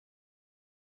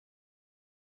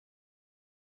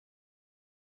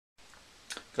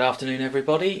Good afternoon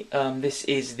everybody. This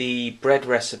is the bread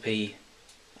recipe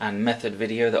and method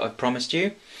video that I've promised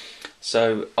you.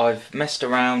 So I've messed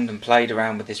around and played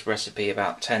around with this recipe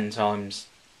about 10 times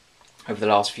over the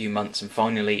last few months, and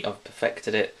finally I've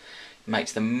perfected it. It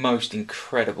makes the most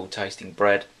incredible tasting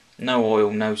bread. No oil,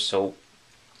 no salt,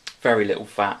 very little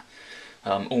fat,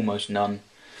 almost none.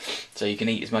 So you can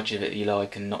eat as much of it as you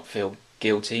like and not feel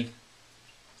guilty.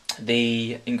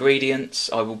 The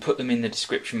ingredients, I will put them in the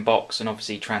description box and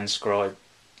obviously transcribe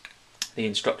the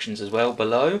instructions as well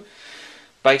below.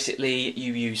 Basically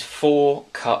you use 4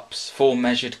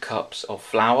 measured cups of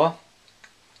flour.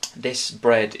 This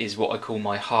bread is what I call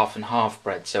my half and half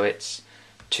bread, so it's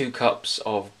 2 cups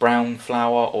of brown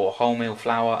flour or wholemeal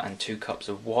flour and 2 cups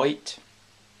of white.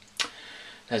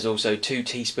 There's also 2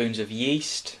 teaspoons of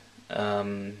yeast,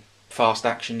 fast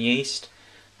action yeast,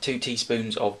 2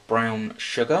 teaspoons of brown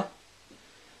sugar,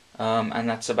 and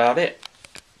that's about it.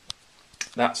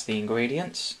 That's the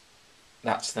ingredients.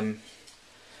 That's them.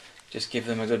 Just give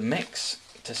them a good mix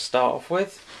to start off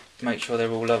with. Make sure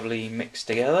they're all lovely mixed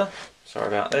together. Sorry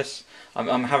about this.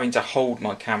 I'm having to hold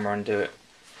my camera and do it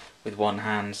with one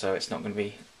hand, so it's not going to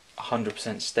be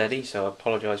 100% steady, so I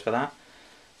apologise for that.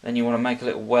 Then you want to make a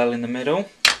little well in the middle,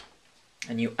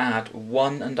 and you add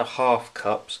 1.5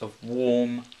 cups of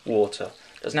warm water.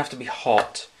 Doesn't have to be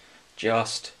hot,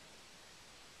 just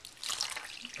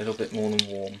a little bit more than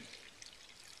warm.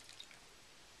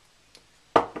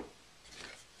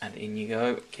 And in you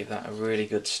go. Give that a really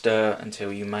good stir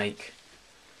until you make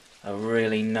a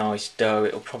really nice dough.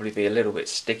 It'll probably be a little bit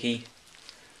sticky,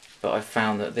 but I've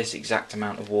found that this exact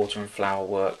amount of water and flour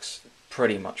works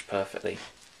pretty much perfectly.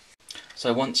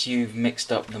 So once you've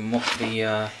mixed up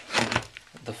the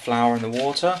flour and the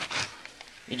water,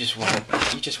 you just want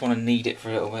to knead it for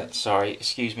a little bit. Sorry,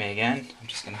 excuse me again. I'm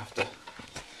just going to have to.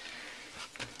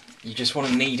 You just want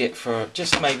to knead it for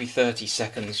just maybe 30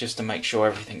 seconds, just to make sure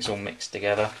everything's all mixed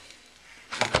together.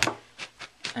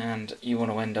 And you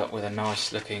want to end up with a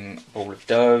nice looking ball of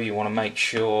dough. You want to make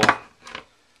sure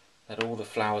that all the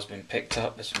flour's been picked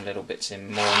up. There's some little bits more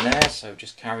in there, so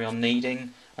just carry on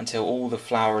kneading until all the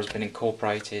flour has been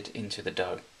incorporated into the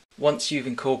dough. Once you've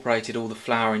incorporated all the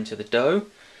flour into the dough,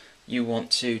 you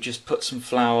want to just put some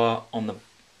flour on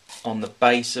the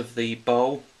base of the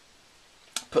bowl.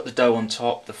 Put the dough on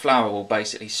top. The flour will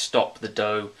basically stop the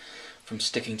dough from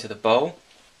sticking to the bowl.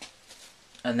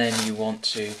 And then you want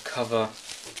to cover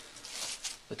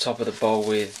the top of the bowl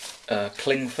with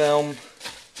cling film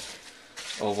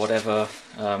or whatever.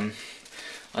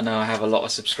 I know I have a lot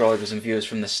of subscribers and viewers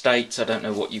from the States. I don't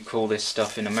know what you call this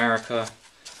stuff in America.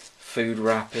 Food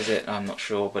wrap, is it? I'm not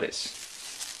sure, but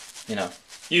it's, you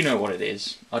know what it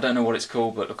is. I don't know what it's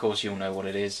called, but of course you'll know what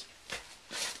it is.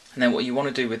 And then what you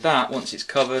want to do with that, once it's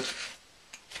covered,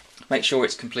 make sure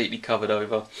it's completely covered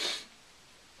over.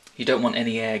 You don't want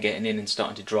any air getting in and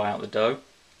starting to dry out the dough.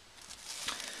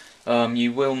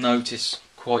 You will notice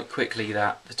quite quickly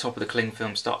that the top of the cling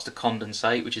film starts to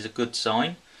condensate, which is a good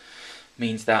sign.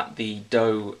 Means that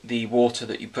the water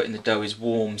that you put in the dough is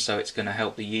warm, so it's going to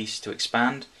help the yeast to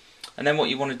expand. And then what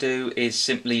you want to do is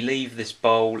simply leave this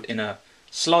bowl in a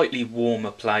slightly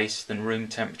warmer place than room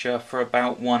temperature for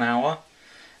about 1 hour,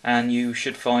 and you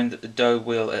should find that the dough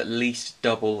will at least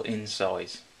double in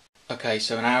size. Okay,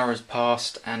 so an hour has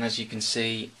passed, and as you can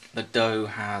see, the dough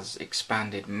has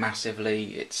expanded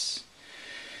massively. It's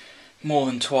more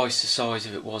than twice the size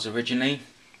of it was originally.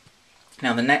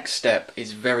 Now the next step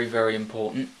is very, very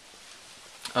important.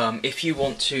 If you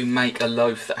want to make a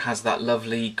loaf that has that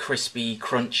lovely crispy,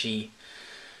 crunchy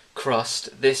crust,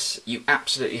 you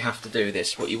absolutely have to do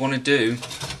this. What you want to do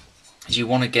is you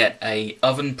want to get a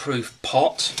oven-proof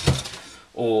pot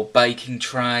or baking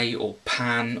tray or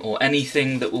pan or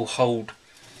anything that will hold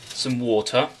some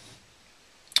water.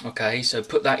 Okay, so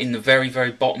put that in the very,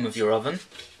 very bottom of your oven,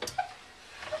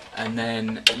 and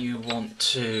then you want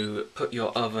to put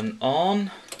your oven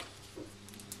on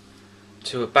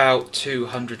to about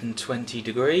 220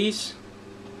 degrees.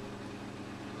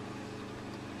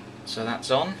 So that's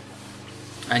on.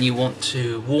 And you want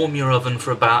to warm your oven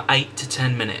for about 8 to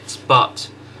 10 minutes,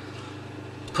 but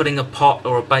putting a pot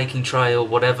or a baking tray or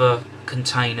whatever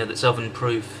container that's oven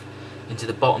proof into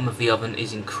the bottom of the oven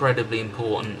is incredibly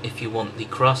important if you want the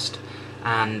crust,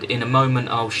 and in a moment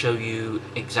I'll show you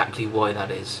exactly why that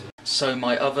is. So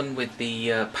my oven with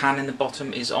the pan in the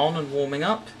bottom is on and warming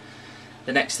up.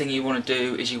 The next thing you want to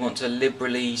do is you want to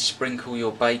liberally sprinkle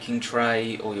your baking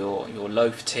tray or your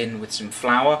loaf tin with some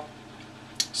flour,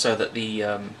 so that the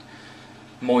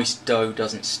moist dough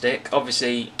doesn't stick.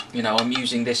 Obviously, I'm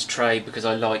using this tray because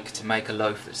I like to make a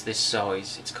loaf that's this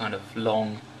size. It's kind of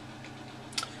long,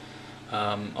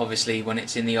 Obviously when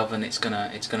it's in the oven it's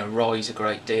gonna rise a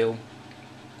great deal.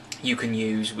 You can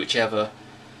use whichever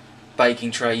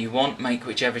baking tray you want, make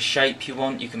whichever shape you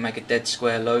want. You can make a dead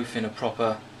square loaf in a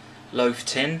proper loaf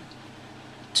tin.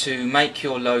 To make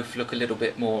your loaf look a little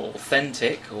bit more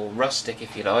authentic, or rustic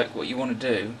if you like, what you want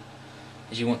to do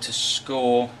is you want to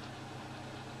score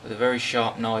with a very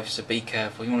sharp knife, so be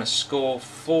careful. You want to score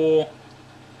 4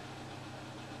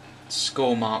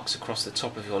 score marks across the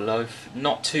top of your loaf,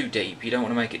 not too deep. You don't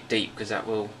want to make it deep because that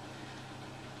will,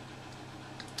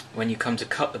 when you come to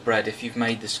cut the bread, if you've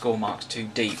made the score marks too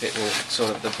deep, it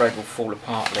will the bread will fall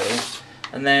apart a little.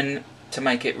 And then to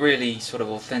make it really sort of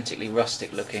authentically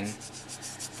rustic looking,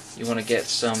 you want to get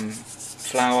some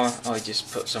flour. I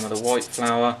just put some of the white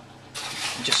flour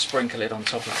and just sprinkle it on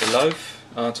top of the loaf,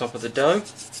 on top of the dough.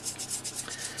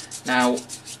 Now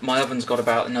my oven's got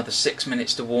about another 6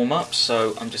 minutes to warm up,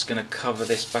 so I'm just going to cover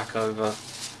this back over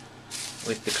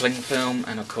with the cling film,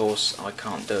 and of course I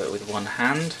can't do it with one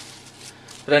hand.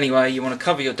 But anyway, you want to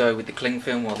cover your dough with the cling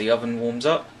film while the oven warms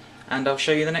up, and I'll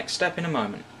show you the next step in a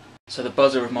moment. So the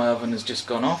buzzer of my oven has just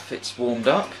gone off, it's warmed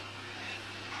up.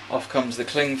 Off comes the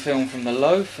cling film from the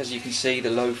loaf. As you can see, the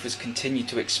loaf has continued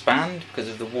to expand because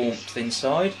of the warmth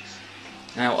inside.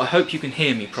 Now I hope you can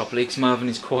hear me properly because my oven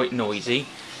is quite noisy.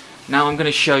 Now I'm going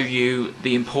to show you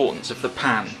the importance of the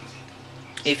pan.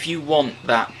 If you want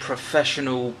that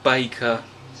professional baker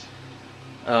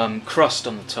crust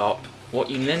on the top, what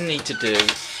you then need to do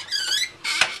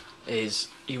is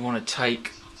you want to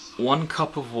take 1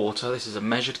 cup of water. This is a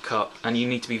measured cup, and you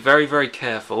need to be very, very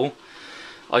careful.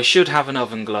 I should have an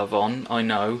oven glove on, I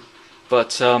know,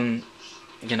 but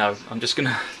you know, I'm just going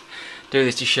to do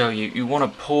this to show you. You want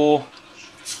to pour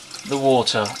the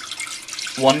water,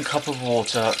 1 cup of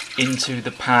water, into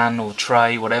the pan or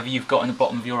tray, whatever you've got in the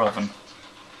bottom of your oven.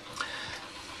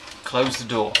 Close the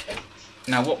door.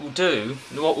 Now what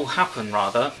will happen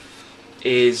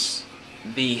is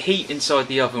the heat inside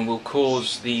the oven will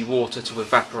cause the water to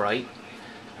evaporate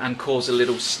and cause a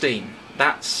little steam.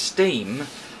 That steam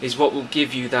is what will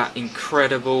give you that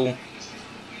incredible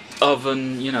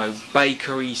oven, you know,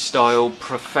 bakery style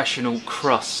professional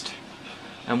crust.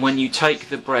 And when you take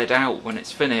the bread out when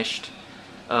it's finished,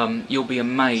 you'll be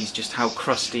amazed just how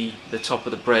crusty the top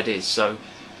of the bread is. So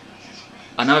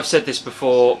I know I've said this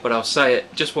before, but I'll say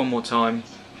it just one more time.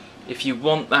 If you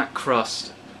want that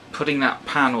crust, putting that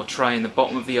pan or tray in the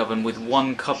bottom of the oven with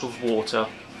 1 cup of water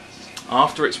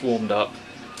after it's warmed up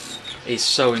is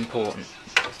so important.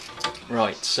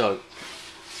 Right, so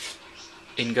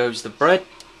in goes the bread,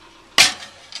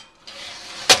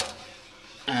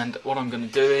 and what I'm going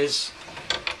to do is,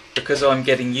 because I'm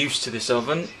getting used to this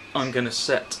oven, I'm going to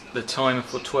set the timer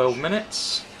for 12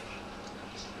 minutes,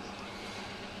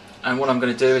 and what I'm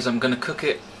going to do is I'm going to cook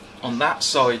it on that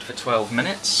side for 12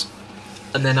 minutes,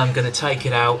 and then I'm going to take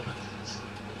it out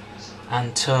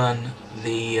and turn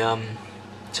the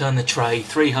tray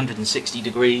 360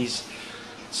 degrees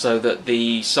so that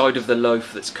the side of the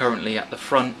loaf that's currently at the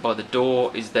front by the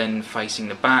door is then facing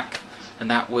the back, and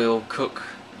that will cook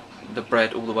the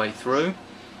bread all the way through.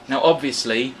 Now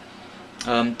obviously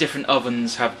different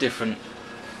ovens have different,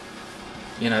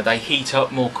 you know, they heat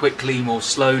up more quickly, more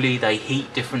slowly, they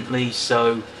heat differently,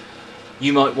 so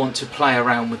you might want to play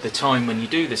around with the time when you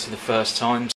do this for the first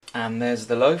time. And there's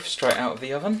the loaf straight out of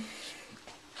the oven.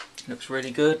 Looks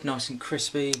really good, nice and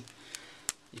crispy.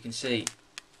 You can see,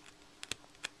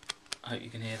 I hope you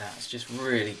can hear that, it's just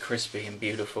really crispy and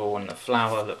beautiful, and the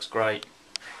flour looks great.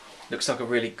 Looks like a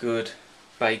really good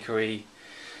bakery,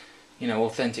 you know,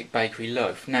 authentic bakery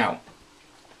loaf. Now,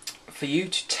 for you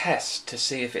to test to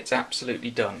see if it's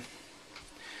absolutely done,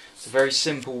 it's a very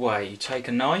simple way. You take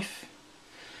a knife,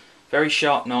 very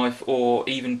sharp knife, or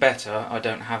even better, I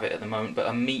don't have it at the moment, but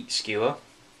a meat skewer.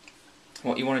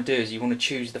 What you want to do is you want to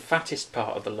choose the fattest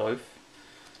part of the loaf,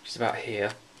 just about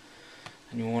here,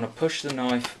 and you want to push the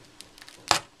knife,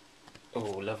 oh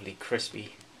lovely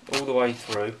crispy, all the way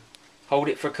through. Hold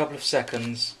it for a couple of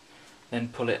seconds, then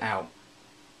pull it out.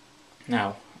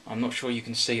 Now, I'm not sure you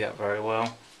can see that very well.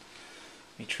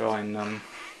 Let me try and,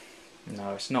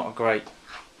 no, it's not a great,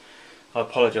 I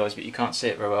apologise, but you can't see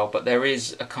it very well, but there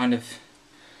is a kind of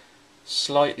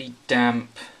slightly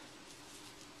damp,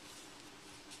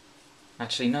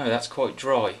 actually no, that's quite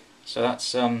dry, so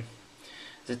that's,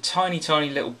 the tiny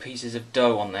little pieces of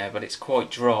dough on there, but it's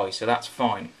quite dry, so that's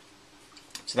fine.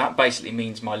 So that basically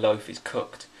means my loaf is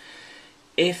cooked.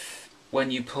 If,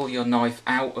 when you pull your knife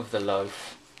out of the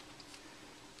loaf,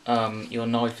 your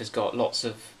knife has got lots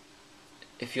of,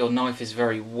 if your knife is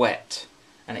very wet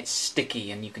and it's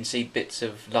sticky and you can see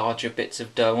larger bits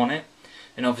of dough on it,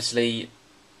 and obviously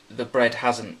the bread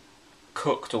hasn't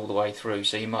cooked all the way through,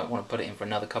 so you might want to put it in for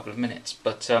another couple of minutes.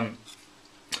 But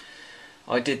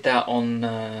I did that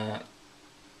on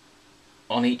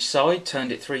each side,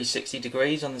 turned it 360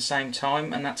 degrees on the same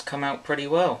time, and that's come out pretty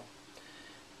well.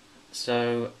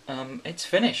 So it's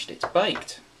finished, it's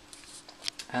baked,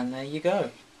 and there you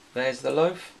go. There's the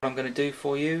loaf. What I'm going to do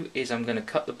for you is I'm going to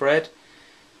cut the bread,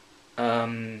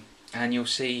 and you'll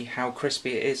see how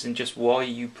crispy it is and just why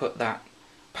you put that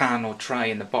pan or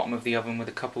tray in the bottom of the oven with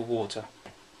a cup of water.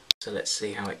 So let's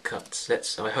see how it cuts.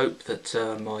 I hope that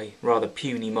my rather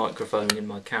puny microphone in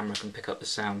my camera can pick up the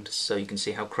sound so you can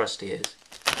see how crusty it is.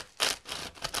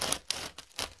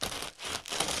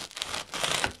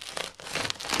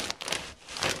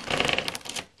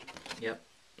 Yep,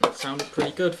 that sounded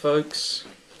pretty good, folks.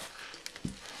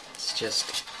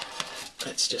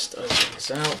 Let's just open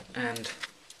this out, and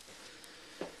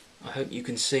I hope you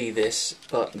can see this,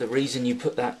 but the reason you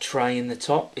put that tray in the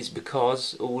top is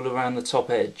because all around the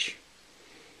top edge,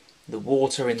 the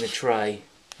water in the tray,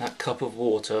 that cup of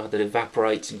water that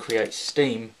evaporates and creates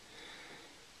steam,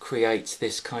 creates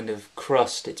this kind of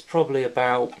crust. It's probably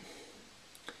about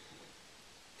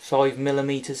 5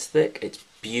 millimeters thick. It's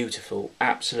beautiful,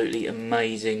 absolutely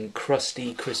amazing,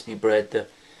 crusty, crispy bread. The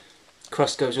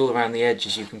crust goes all around the edge,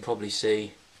 as you can probably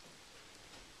see,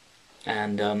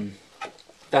 and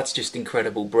that's just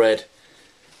incredible bread.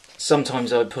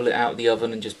 Sometimes I pull it out of the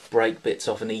oven and just break bits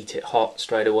off and eat it hot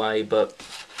straight away, but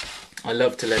I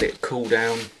love to let it cool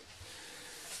down.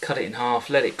 Cut it in half,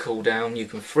 let it cool down. You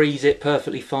can freeze it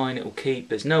perfectly fine, it will keep.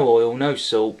 There's no oil, no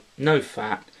salt, no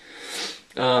fat.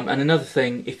 And another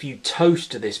thing, if you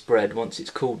toast this bread once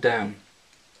it's cooled down,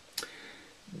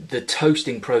 the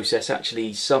toasting process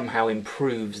actually somehow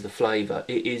improves the flavour.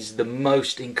 It is the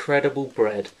most incredible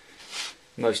bread,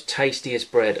 most tastiest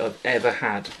bread I've ever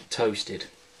had toasted.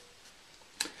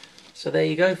 So there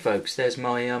you go, folks. There's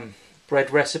my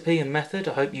bread recipe and method.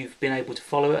 I hope you've been able to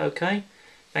follow it okay.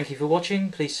 Thank you for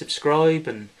watching. Please subscribe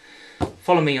and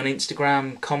follow me on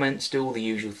Instagram, comments, do all the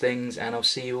usual things, and I'll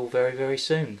see you all very, very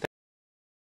soon.